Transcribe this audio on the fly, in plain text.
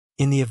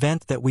In the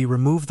event that we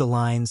remove the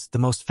lines, the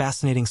most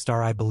fascinating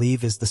star I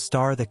believe is the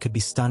star that could be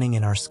stunning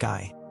in our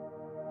sky.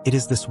 It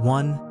is this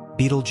one,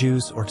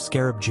 Betelgeuse or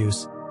Scarab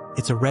Juice.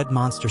 It's a red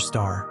monster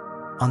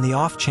star. On the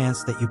off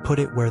chance that you put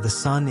it where the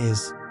sun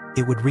is,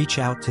 it would reach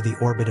out to the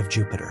orbit of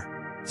Jupiter.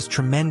 It's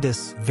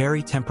tremendous,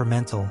 very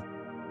temperamental,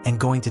 and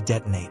going to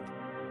detonate.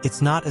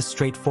 It's not as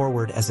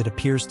straightforward as it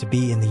appears to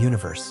be in the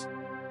universe.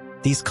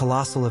 These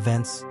colossal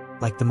events,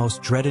 like the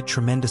most dreaded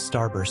tremendous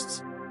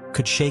starbursts,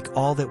 could shake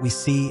all that we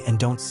see and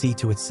don't see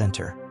to its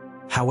center.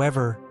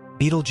 However,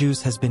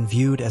 Betelgeuse has been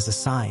viewed as a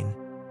sign,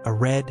 a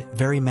red,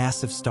 very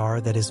massive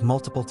star that is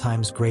multiple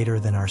times greater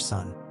than our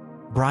sun.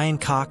 Brian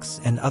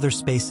Cox and other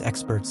space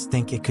experts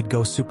think it could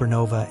go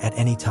supernova at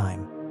any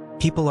time.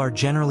 People are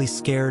generally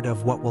scared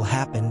of what will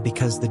happen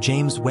because the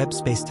James Webb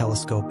Space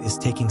Telescope is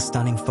taking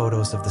stunning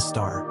photos of the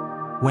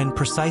star. When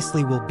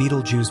precisely will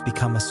Betelgeuse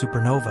become a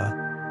supernova,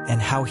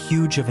 and how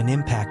huge of an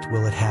impact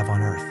will it have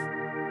on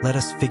Earth? Let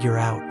us figure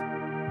out.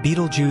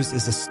 Betelgeuse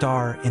is a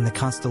star in the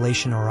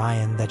constellation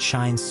Orion that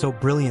shines so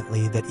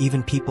brilliantly that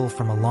even people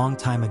from a long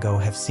time ago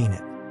have seen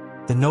it.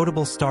 The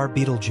notable star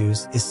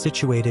Betelgeuse is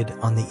situated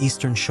on the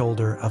eastern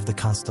shoulder of the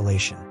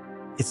constellation.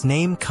 Its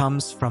name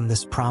comes from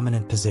this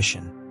prominent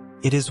position.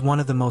 It is one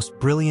of the most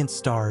brilliant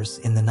stars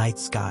in the night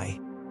sky.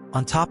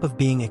 On top of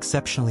being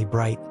exceptionally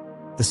bright,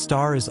 the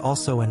star is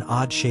also an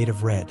odd shade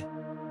of red,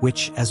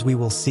 which, as we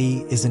will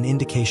see, is an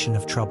indication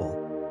of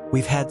trouble.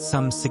 We've had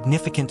some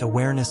significant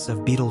awareness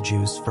of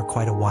Betelgeuse for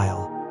quite a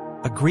while.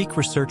 A Greek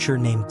researcher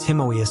named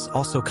Timoeus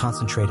also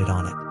concentrated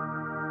on it.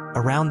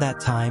 Around that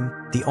time,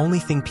 the only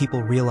thing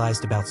people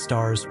realized about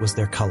stars was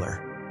their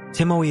color.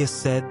 Timoeus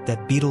said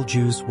that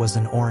Betelgeuse was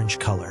an orange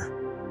color.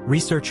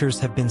 Researchers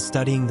have been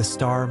studying the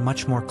star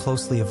much more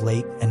closely of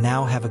late and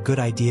now have a good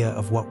idea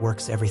of what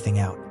works everything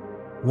out.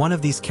 One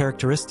of these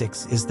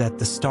characteristics is that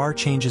the star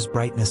changes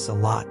brightness a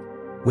lot,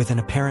 with an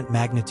apparent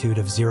magnitude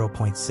of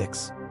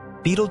 0.6.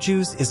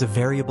 Betelgeuse is a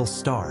variable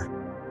star,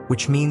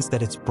 which means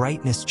that its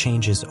brightness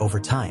changes over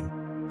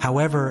time.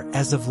 However,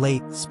 as of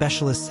late,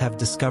 specialists have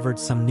discovered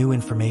some new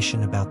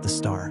information about the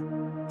star.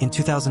 In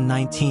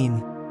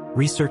 2019,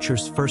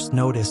 researchers first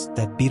noticed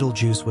that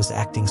Betelgeuse was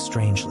acting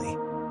strangely.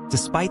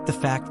 Despite the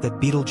fact that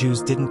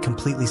Betelgeuse didn't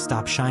completely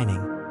stop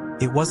shining,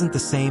 it wasn't the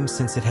same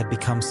since it had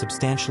become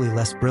substantially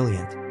less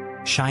brilliant,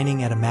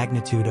 shining at a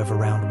magnitude of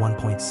around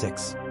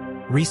 1.6.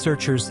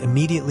 Researchers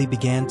immediately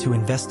began to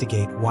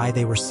investigate why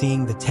they were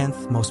seeing the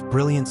 10th most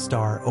brilliant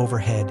star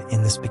overhead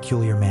in this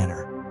peculiar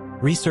manner.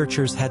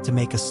 Researchers had to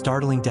make a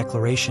startling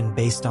declaration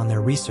based on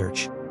their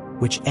research,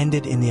 which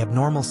ended in the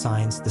abnormal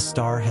signs the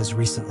star has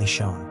recently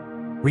shown.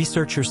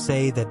 Researchers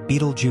say that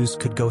Betelgeuse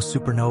could go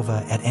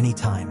supernova at any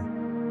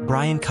time.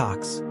 Brian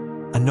Cox,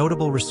 a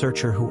notable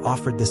researcher who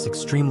offered this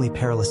extremely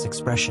perilous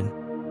expression,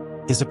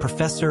 is a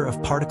professor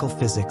of particle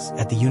physics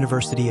at the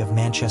University of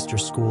Manchester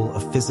School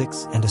of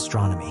Physics and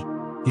Astronomy.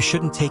 You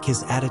shouldn't take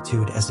his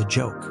attitude as a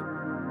joke.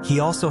 He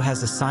also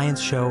has a science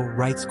show,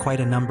 writes quite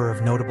a number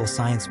of notable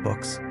science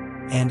books,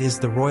 and is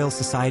the Royal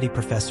Society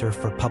Professor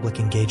for Public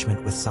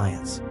Engagement with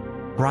Science.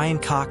 Brian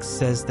Cox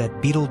says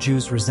that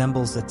Betelgeuse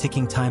resembles a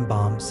ticking time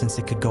bomb since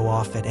it could go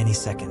off at any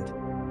second.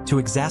 To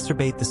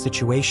exacerbate the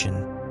situation,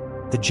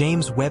 the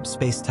James Webb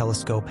Space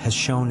Telescope has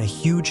shown a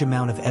huge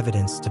amount of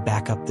evidence to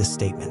back up this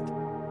statement.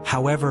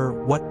 However,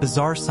 what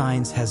bizarre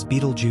signs has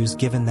Betelgeuse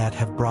given that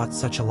have brought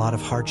such a lot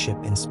of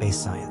hardship in space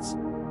science?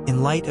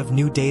 In light of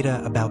new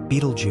data about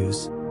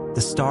Betelgeuse,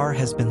 the star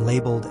has been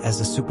labeled as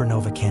a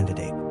supernova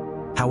candidate.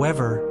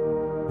 However,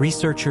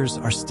 researchers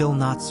are still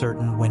not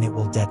certain when it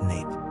will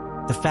detonate.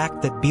 The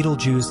fact that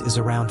Betelgeuse is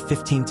around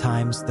 15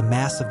 times the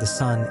mass of the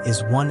Sun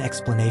is one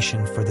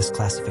explanation for this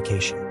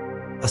classification.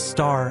 A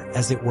star,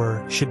 as it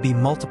were, should be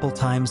multiple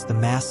times the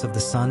mass of the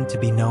Sun to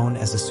be known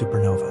as a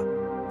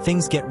supernova.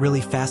 Things get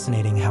really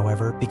fascinating,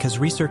 however, because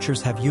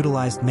researchers have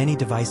utilized many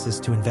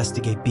devices to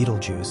investigate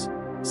Betelgeuse,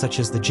 such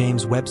as the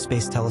James Webb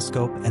Space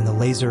Telescope and the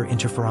Laser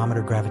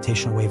Interferometer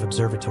Gravitational Wave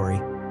Observatory,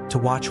 to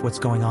watch what's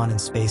going on in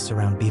space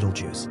around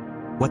Betelgeuse.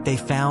 What they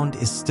found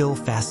is still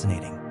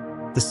fascinating.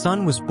 The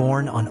Sun was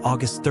born on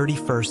August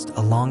 31st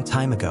a long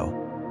time ago.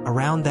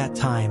 Around that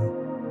time,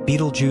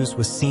 Betelgeuse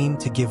was seen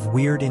to give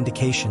weird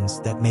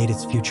indications that made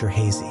its future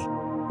hazy.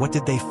 What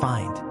did they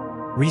find?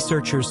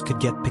 Researchers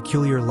could get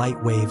peculiar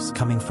light waves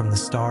coming from the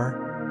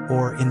star,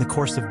 or in the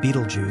course of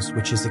Betelgeuse,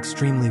 which is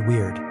extremely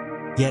weird.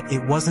 Yet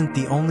it wasn't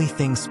the only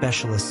thing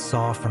specialists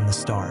saw from the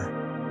star.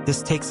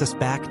 This takes us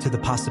back to the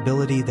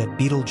possibility that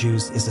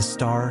Betelgeuse is a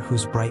star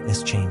whose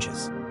brightness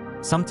changes.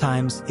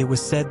 Sometimes it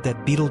was said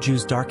that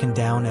Betelgeuse darkened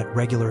down at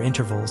regular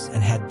intervals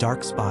and had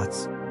dark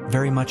spots,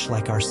 very much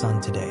like our Sun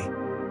today.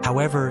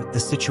 However, the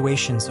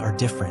situations are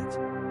different.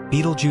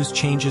 Betelgeuse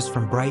changes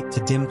from bright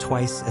to dim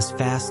twice as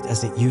fast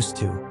as it used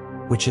to,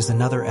 which is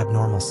another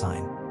abnormal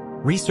sign.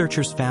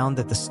 Researchers found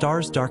that the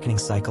star's darkening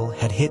cycle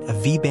had hit a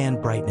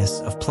V-band brightness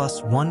of plus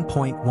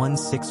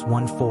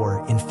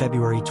 1.1614 in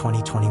February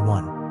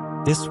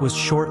 2021. This was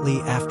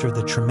shortly after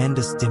the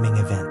tremendous dimming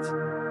event.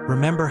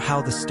 Remember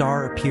how the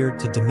star appeared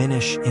to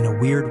diminish in a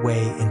weird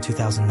way in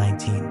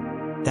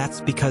 2019?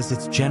 That's because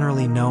it's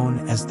generally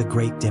known as the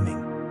Great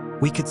Dimming.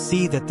 We could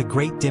see that the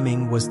Great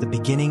Dimming was the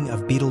beginning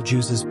of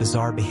Betelgeuse's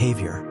bizarre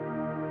behavior,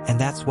 and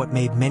that's what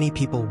made many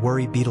people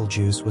worry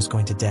Betelgeuse was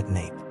going to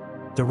detonate.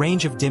 The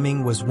range of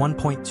dimming was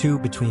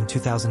 1.2 between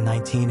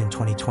 2019 and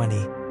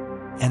 2020,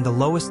 and the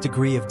lowest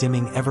degree of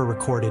dimming ever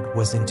recorded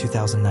was in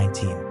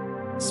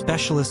 2019.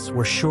 Specialists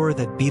were sure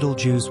that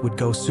Betelgeuse would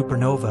go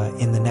supernova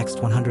in the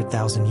next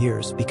 100,000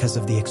 years because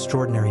of the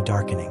extraordinary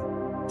darkening.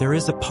 There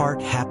is a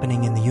part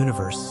happening in the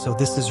universe, so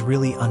this is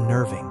really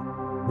unnerving.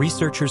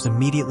 Researchers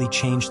immediately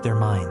changed their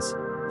minds.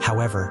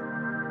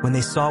 However, when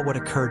they saw what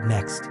occurred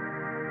next,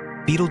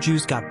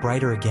 Betelgeuse got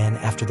brighter again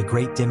after the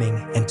Great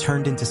Dimming and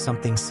turned into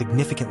something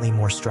significantly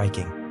more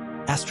striking.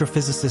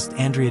 Astrophysicist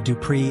Andrea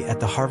Dupree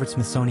at the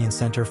Harvard-Smithsonian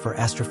Center for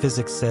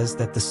Astrophysics says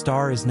that the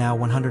star is now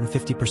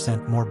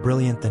 150% more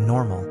brilliant than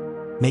normal,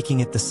 making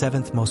it the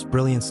 7th most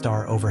brilliant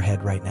star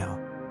overhead right now.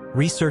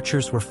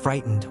 Researchers were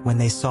frightened when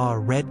they saw a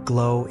red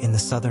glow in the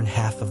southern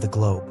half of the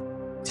globe.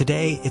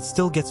 Today, it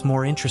still gets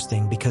more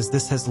interesting because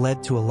this has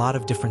led to a lot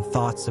of different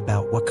thoughts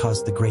about what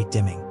caused the Great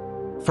Dimming.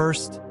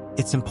 First,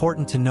 it's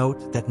important to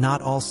note that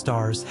not all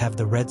stars have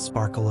the red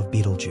sparkle of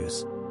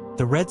Betelgeuse.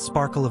 The red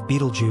sparkle of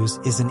Betelgeuse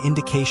is an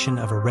indication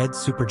of a red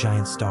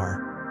supergiant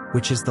star,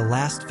 which is the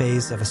last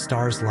phase of a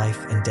star's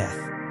life and death.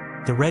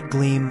 The red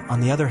gleam,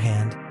 on the other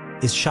hand,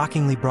 is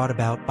shockingly brought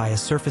about by a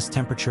surface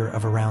temperature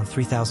of around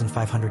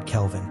 3,500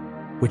 Kelvin,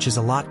 which is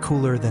a lot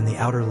cooler than the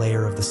outer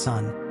layer of the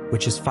Sun,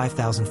 which is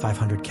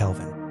 5,500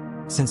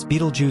 Kelvin. Since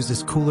Betelgeuse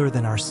is cooler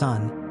than our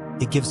Sun,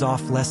 it gives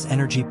off less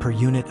energy per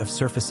unit of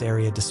surface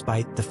area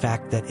despite the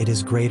fact that it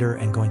is greater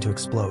and going to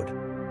explode.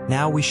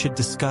 Now we should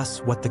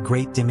discuss what the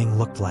Great Dimming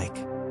looked like.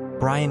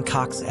 Brian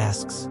Cox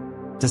asks,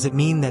 does it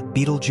mean that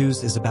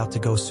Betelgeuse is about to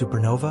go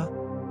supernova?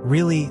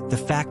 Really, the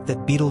fact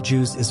that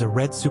Betelgeuse is a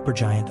red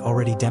supergiant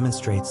already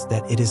demonstrates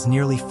that it is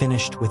nearly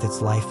finished with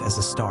its life as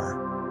a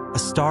star. A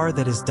star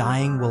that is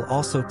dying will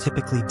also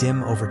typically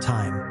dim over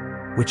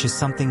time, which is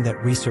something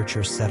that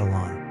researchers settle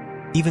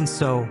on. Even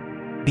so,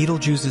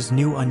 Betelgeuse's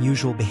new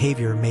unusual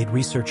behavior made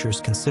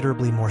researchers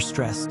considerably more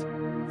stressed,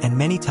 and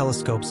many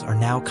telescopes are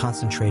now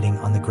concentrating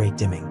on the Great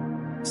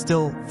Dimming.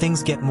 Still,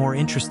 things get more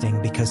interesting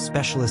because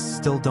specialists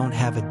still don't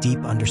have a deep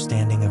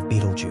understanding of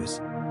Betelgeuse.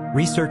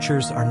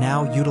 Researchers are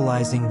now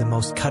utilizing the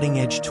most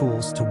cutting-edge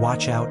tools to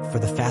watch out for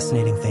the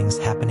fascinating things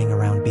happening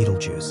around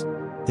Betelgeuse.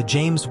 The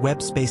James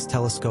Webb Space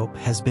Telescope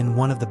has been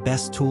one of the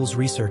best tools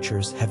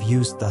researchers have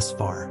used thus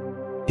far.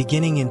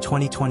 Beginning in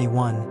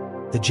 2021,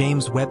 the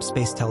James Webb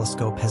Space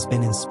Telescope has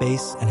been in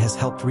space and has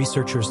helped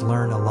researchers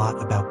learn a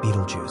lot about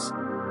Betelgeuse.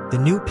 The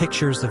new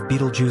pictures of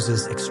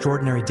Betelgeuse's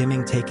extraordinary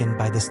dimming taken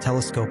by this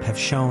telescope have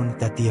shown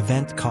that the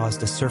event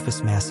caused a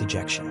surface mass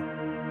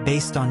ejection.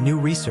 Based on new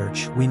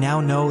research, we now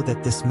know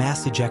that this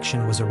mass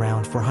ejection was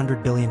around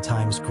 400 billion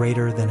times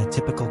greater than a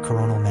typical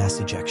coronal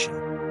mass ejection.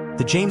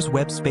 The James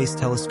Webb Space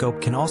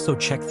Telescope can also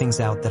check things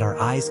out that our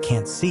eyes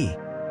can't see,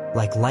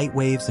 like light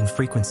waves and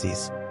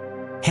frequencies.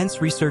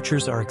 Hence,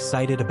 researchers are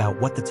excited about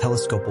what the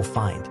telescope will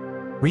find.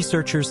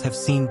 Researchers have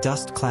seen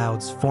dust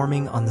clouds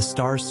forming on the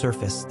star's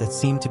surface that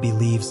seem to be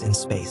leaves in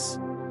space.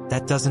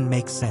 That doesn't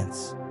make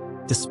sense.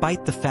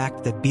 Despite the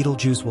fact that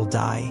Betelgeuse will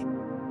die,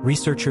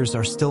 researchers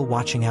are still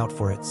watching out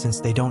for it since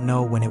they don't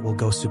know when it will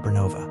go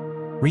supernova.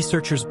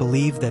 Researchers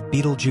believe that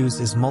Betelgeuse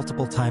is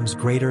multiple times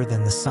greater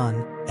than the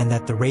Sun and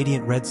that the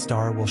radiant red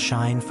star will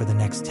shine for the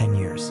next 10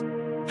 years.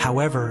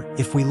 However,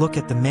 if we look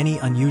at the many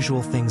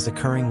unusual things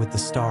occurring with the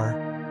star,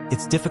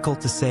 it's difficult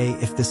to say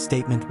if this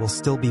statement will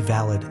still be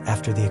valid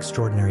after the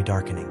extraordinary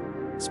darkening.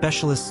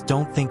 Specialists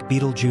don't think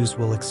Betelgeuse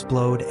will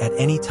explode at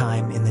any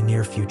time in the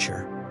near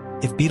future.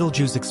 If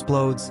Betelgeuse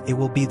explodes, it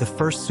will be the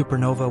first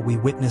supernova we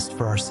witnessed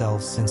for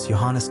ourselves since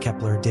Johannes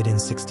Kepler did in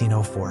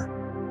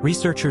 1604.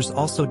 Researchers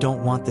also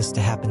don't want this to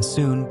happen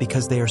soon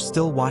because they are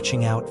still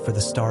watching out for the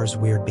star's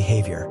weird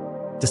behavior.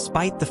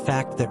 Despite the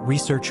fact that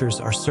researchers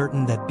are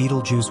certain that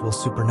Betelgeuse will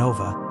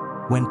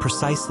supernova, when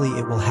precisely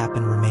it will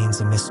happen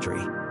remains a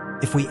mystery.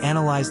 If we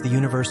analyze the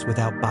universe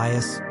without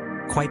bias,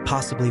 quite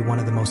possibly one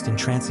of the most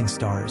entrancing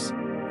stars,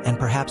 and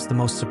perhaps the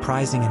most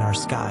surprising in our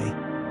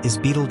sky, is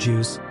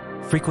Betelgeuse,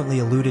 frequently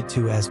alluded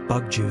to as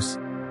bug juice.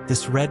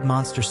 This red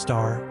monster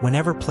star,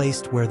 whenever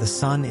placed where the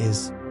Sun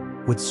is,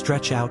 would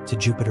stretch out to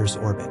Jupiter's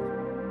orbit.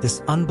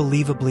 This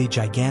unbelievably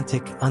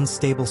gigantic,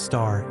 unstable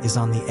star is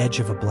on the edge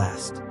of a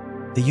blast.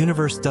 The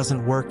universe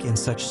doesn't work in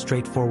such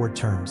straightforward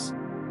terms.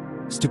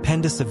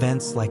 Stupendous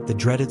events like the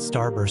dreaded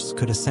starbursts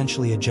could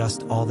essentially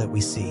adjust all that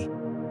we see.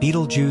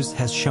 Betelgeuse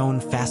has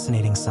shown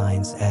fascinating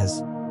signs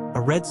as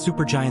a red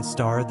supergiant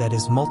star that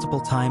is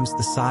multiple times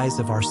the size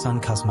of our Sun.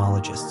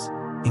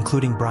 Cosmologists,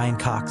 including Brian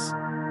Cox,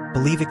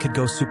 believe it could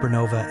go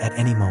supernova at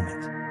any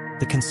moment.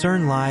 The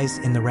concern lies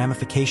in the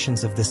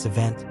ramifications of this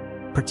event,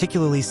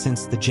 particularly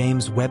since the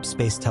James Webb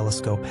Space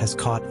Telescope has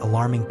caught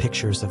alarming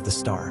pictures of the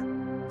star.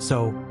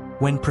 So,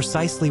 when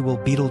precisely will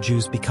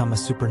Betelgeuse become a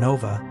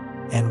supernova,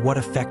 and what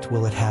effect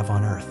will it have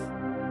on Earth?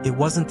 It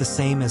wasn't the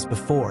same as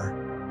before.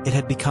 It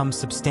had become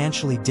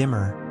substantially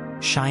dimmer,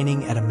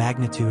 shining at a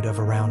magnitude of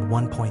around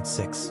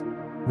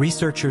 1.6.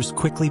 researchers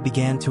quickly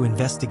began to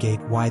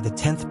investigate why the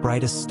 10th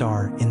brightest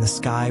star in the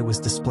sky was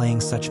displaying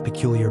such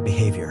peculiar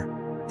behavior.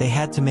 They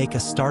had to make a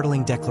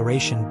startling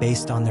declaration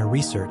based on their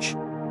research,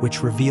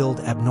 which revealed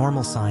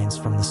abnormal signs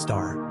from the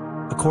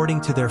star.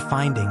 According to their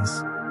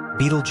findings,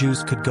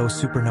 Betelgeuse could go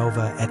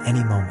supernova at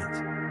any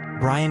moment.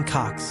 Brian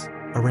Cox,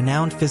 a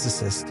renowned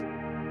physicist,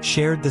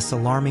 shared this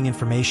alarming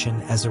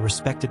information as a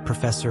respected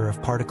professor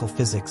of particle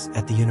physics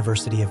at the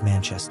University of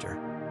Manchester.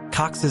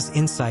 Cox's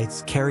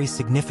insights carry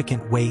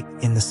significant weight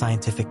in the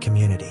scientific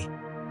community.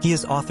 He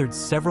has authored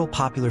several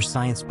popular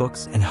science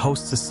books and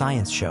hosts a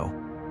science show,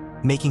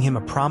 making him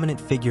a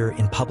prominent figure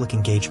in public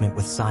engagement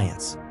with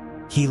science.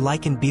 He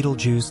likened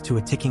Betelgeuse to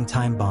a ticking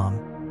time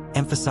bomb,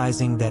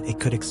 emphasizing that it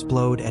could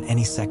explode at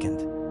any second.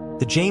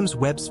 The James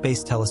Webb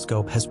Space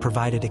Telescope has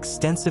provided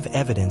extensive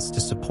evidence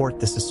to support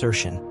this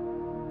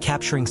assertion,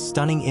 capturing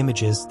stunning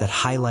images that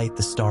highlight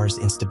the star's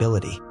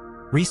instability.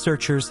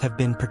 Researchers have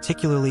been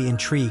particularly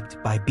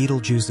intrigued by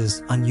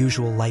Betelgeuse's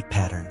unusual light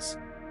patterns.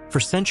 For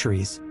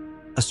centuries,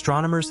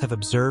 astronomers have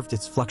observed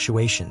its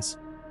fluctuations,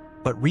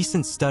 but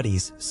recent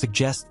studies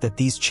suggest that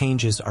these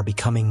changes are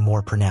becoming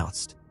more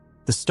pronounced.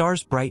 The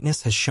star's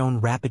brightness has shown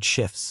rapid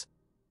shifts,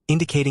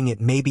 indicating it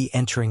may be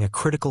entering a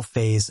critical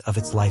phase of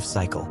its life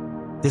cycle.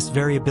 This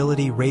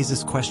variability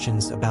raises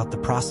questions about the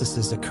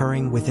processes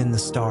occurring within the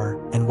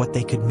star and what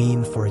they could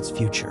mean for its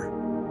future.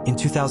 In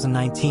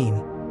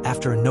 2019,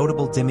 after a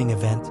notable dimming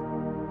event,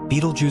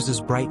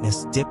 Betelgeuse's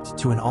brightness dipped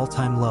to an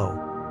all-time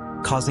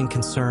low, causing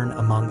concern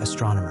among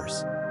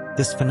astronomers.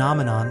 This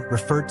phenomenon,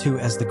 referred to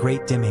as the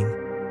Great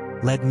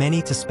Dimming, led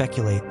many to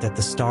speculate that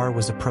the star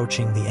was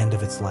approaching the end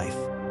of its life.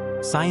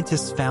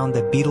 Scientists found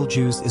that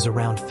Betelgeuse is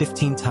around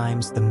 15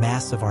 times the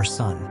mass of our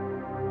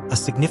Sun, a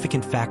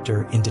significant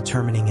factor in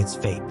determining its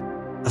fate.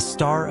 A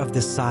star of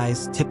this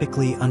size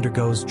typically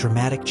undergoes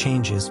dramatic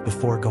changes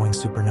before going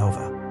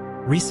supernova.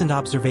 Recent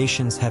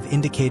observations have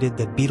indicated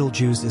that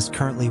Betelgeuse is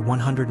currently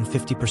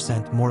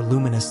 150% more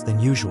luminous than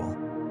usual,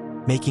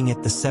 making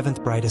it the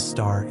 7th brightest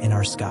star in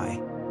our sky.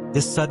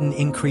 This sudden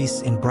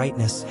increase in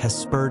brightness has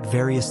spurred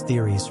various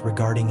theories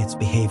regarding its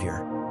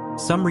behavior.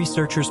 Some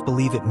researchers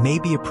believe it may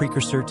be a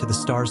precursor to the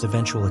star's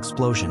eventual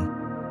explosion,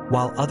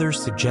 while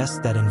others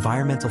suggest that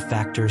environmental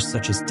factors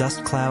such as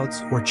dust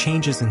clouds or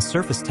changes in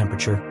surface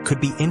temperature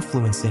could be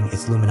influencing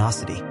its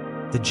luminosity.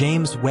 The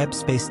James Webb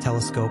Space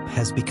Telescope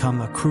has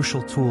become a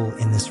crucial tool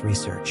in this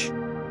research.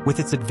 With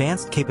its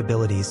advanced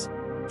capabilities,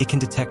 it can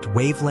detect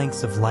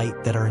wavelengths of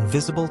light that are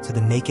invisible to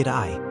the naked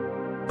eye,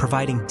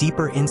 providing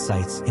deeper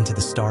insights into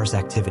the star's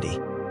activity.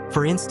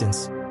 For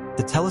instance,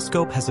 the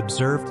telescope has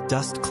observed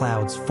dust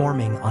clouds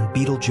forming on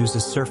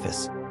Betelgeuse's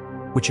surface,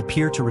 which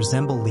appear to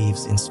resemble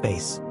leaves in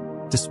space.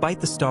 Despite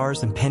the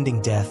star's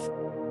impending death,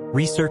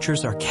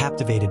 researchers are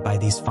captivated by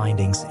these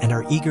findings and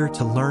are eager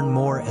to learn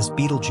more as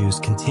Betelgeuse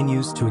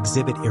continues to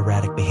exhibit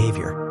erratic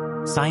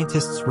behavior.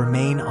 Scientists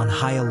remain on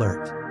high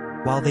alert.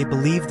 While they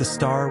believe the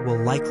star will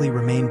likely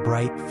remain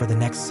bright for the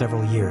next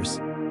several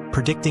years,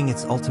 predicting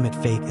its ultimate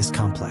fate is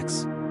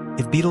complex.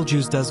 If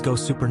Betelgeuse does go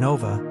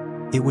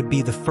supernova, it would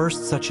be the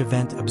first such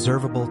event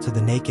observable to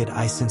the naked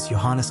eye since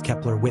Johannes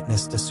Kepler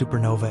witnessed a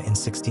supernova in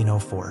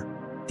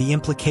 1604. The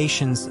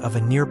implications of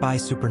a nearby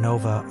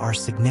supernova are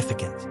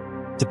significant.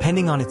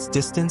 Depending on its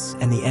distance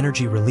and the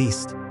energy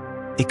released,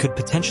 it could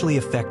potentially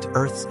affect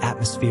Earth's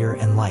atmosphere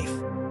and life.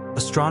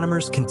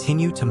 Astronomers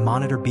continue to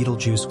monitor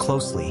Betelgeuse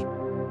closely,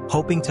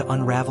 hoping to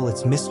unravel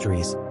its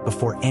mysteries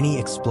before any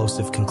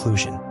explosive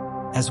conclusion.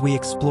 As we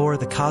explore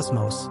the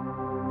cosmos,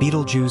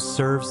 Betelgeuse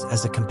serves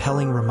as a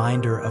compelling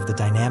reminder of the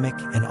dynamic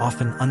and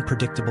often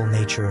unpredictable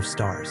nature of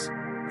stars.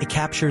 It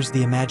captures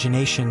the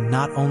imagination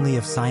not only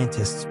of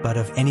scientists but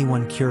of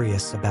anyone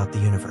curious about the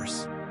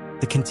universe.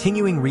 The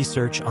continuing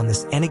research on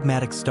this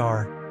enigmatic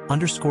star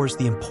underscores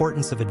the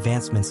importance of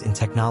advancements in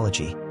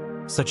technology,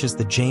 such as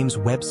the James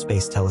Webb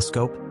Space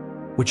Telescope,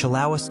 which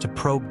allow us to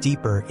probe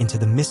deeper into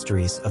the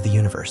mysteries of the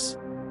universe.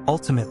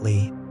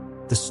 Ultimately,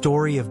 the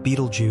story of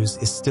Betelgeuse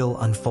is still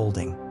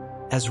unfolding.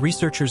 As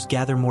researchers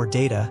gather more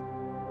data,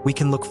 we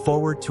can look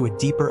forward to a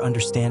deeper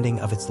understanding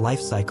of its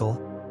life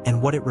cycle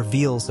and what it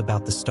reveals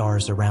about the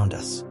stars around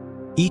us.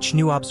 Each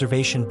new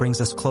observation brings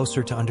us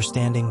closer to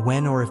understanding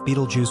when or if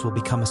Betelgeuse will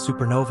become a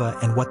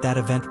supernova and what that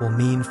event will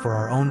mean for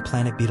our own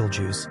planet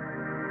Betelgeuse.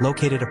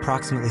 Located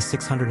approximately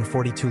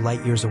 642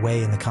 light-years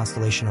away in the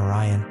constellation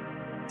Orion,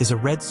 is a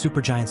red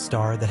supergiant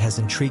star that has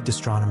intrigued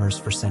astronomers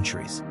for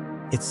centuries.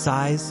 Its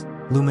size,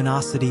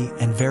 luminosity,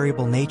 and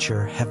variable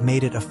nature have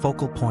made it a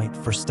focal point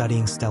for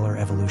studying stellar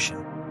evolution.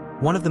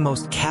 One of the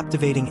most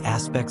captivating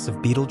aspects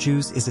of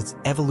Betelgeuse is its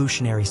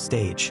evolutionary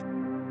stage.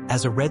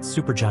 As a red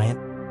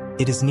supergiant,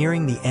 it is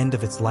nearing the end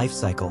of its life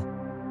cycle,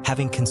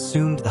 having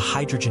consumed the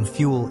hydrogen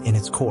fuel in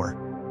its core.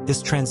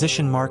 This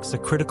transition marks a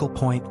critical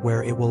point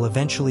where it will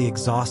eventually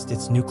exhaust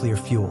its nuclear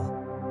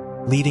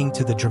fuel, leading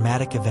to the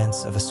dramatic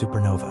events of a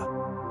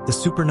supernova. The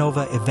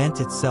supernova event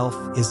itself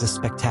is a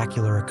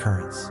spectacular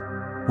occurrence.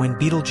 When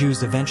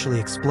Betelgeuse eventually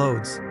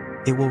explodes,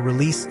 it will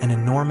release an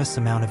enormous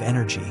amount of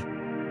energy,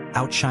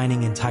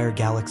 outshining entire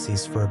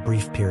galaxies for a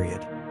brief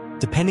period.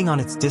 Depending on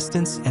its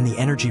distance and the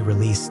energy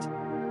released,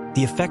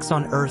 the effects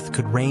on Earth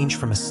could range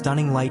from a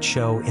stunning light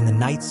show in the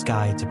night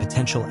sky to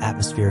potential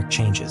atmospheric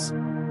changes.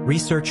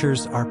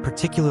 Researchers are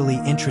particularly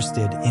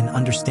interested in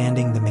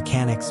understanding the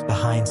mechanics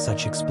behind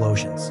such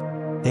explosions.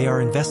 They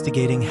are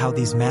investigating how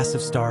these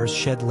massive stars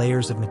shed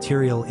layers of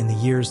material in the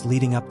years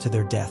leading up to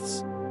their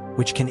deaths,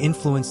 which can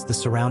influence the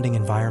surrounding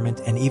environment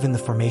and even the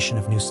formation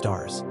of new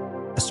stars.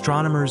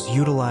 Astronomers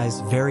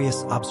utilize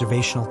various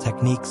observational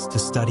techniques to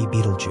study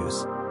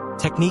Betelgeuse.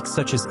 Techniques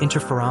such as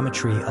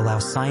interferometry allow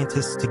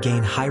scientists to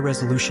gain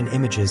high-resolution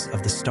images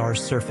of the star's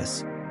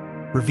surface,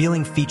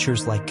 revealing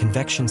features like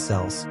convection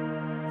cells,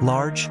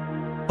 large,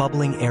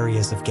 bubbling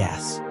areas of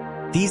gas.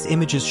 These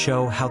images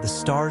show how the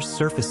star's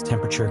surface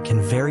temperature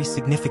can vary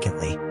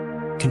significantly,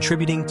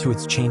 contributing to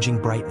its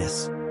changing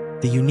brightness.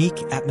 The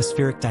unique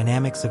atmospheric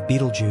dynamics of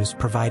Betelgeuse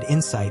provide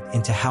insight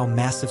into how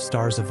massive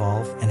stars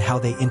evolve and how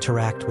they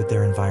interact with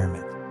their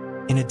environment.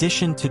 In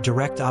addition to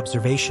direct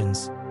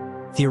observations,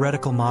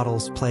 theoretical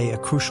models play a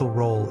crucial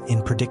role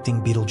in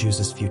predicting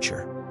Betelgeuse's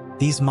future.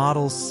 These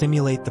models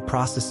simulate the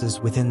processes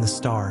within the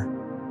star,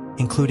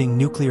 including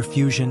nuclear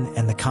fusion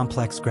and the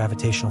complex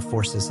gravitational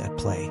forces at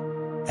play.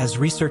 As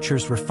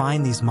researchers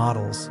refine these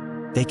models,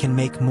 they can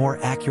make more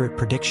accurate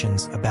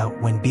predictions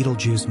about when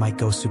Betelgeuse might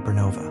go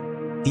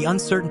supernova. The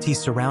uncertainty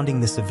surrounding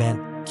this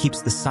event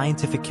keeps the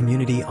scientific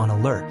community on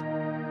alert,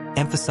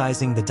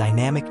 emphasizing the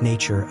dynamic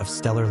nature of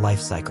stellar life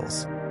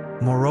cycles.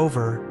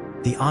 Moreover,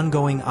 the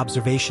ongoing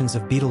observations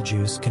of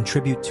Betelgeuse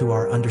contribute to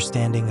our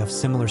understanding of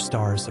similar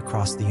stars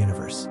across the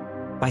universe.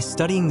 By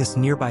studying this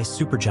nearby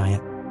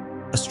supergiant,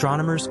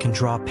 astronomers can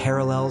draw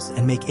parallels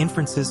and make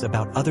inferences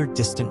about other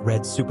distant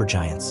red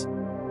supergiants,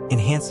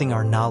 enhancing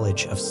our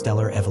knowledge of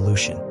stellar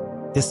evolution.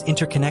 This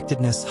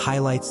interconnectedness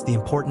highlights the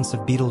importance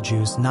of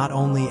Betelgeuse not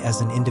only as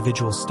an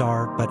individual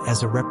star but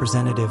as a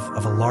representative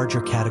of a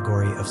larger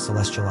category of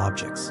celestial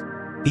objects.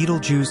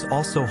 Betelgeuse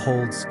also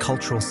holds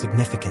cultural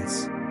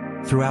significance.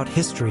 Throughout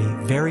history,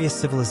 various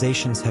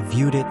civilizations have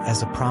viewed it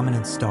as a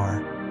prominent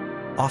star,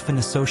 often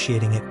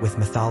associating it with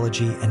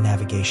mythology and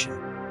navigation.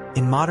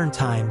 In modern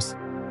times,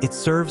 it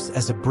serves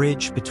as a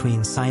bridge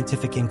between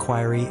scientific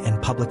inquiry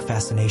and public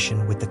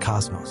fascination with the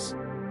cosmos.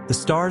 The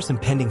star's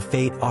impending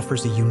fate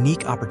offers a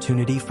unique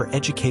opportunity for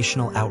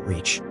educational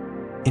outreach,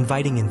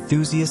 inviting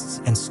enthusiasts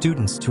and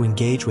students to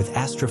engage with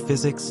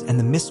astrophysics and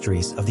the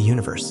mysteries of the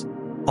universe.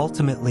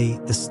 Ultimately,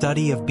 the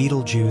study of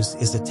Betelgeuse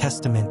is a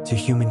testament to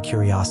human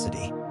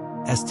curiosity.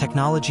 As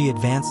technology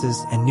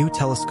advances and new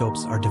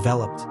telescopes are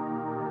developed,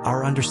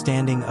 our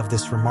understanding of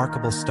this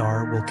remarkable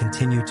star will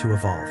continue to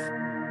evolve.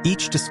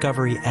 Each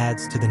discovery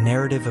adds to the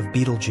narrative of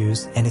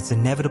Betelgeuse and its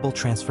inevitable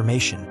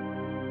transformation,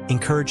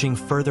 encouraging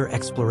further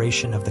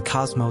exploration of the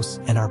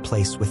cosmos and our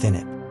place within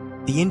it.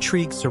 The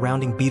intrigue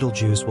surrounding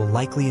Betelgeuse will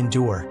likely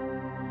endure,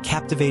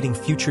 captivating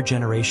future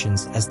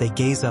generations as they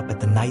gaze up at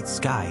the night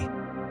sky,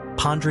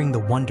 pondering the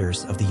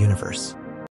wonders of the universe.